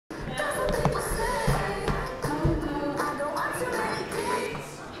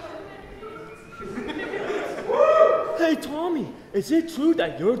is it true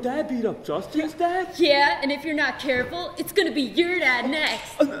that your dad beat up Justin's dad? Yeah, and if you're not careful, it's gonna be your dad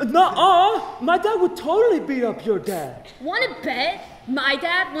next. Nuh-uh. My dad would totally beat up your dad. Wanna bet? My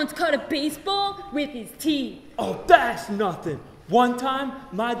dad once caught a baseball with his teeth. Oh, that's nothing. One time,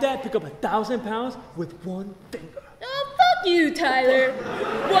 my dad picked up 1,000 pounds with one finger. Oh, fuck you, Tyler.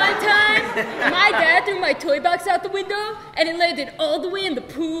 One time, my dad threw my toy box out the window, and it landed all the way in the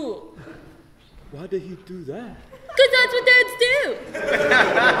pool. Why did he do that? 'Cause that's what dads do.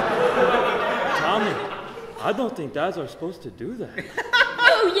 Tommy, I don't think dads are supposed to do that.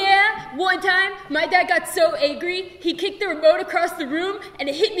 Oh, yeah? One time, my dad got so angry, he kicked the remote across the room, and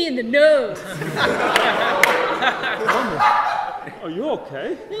it hit me in the nose. Tommy, are you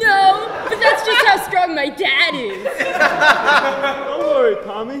okay? No, but that's just how strong my dad is. Don't worry,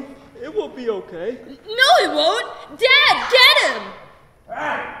 Tommy. It will be okay. No, it won't. Dad, get him.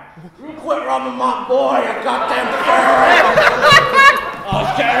 Hey, you quit rubbing my boy, you goddamn furry!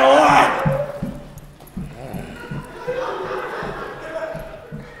 I'll get away!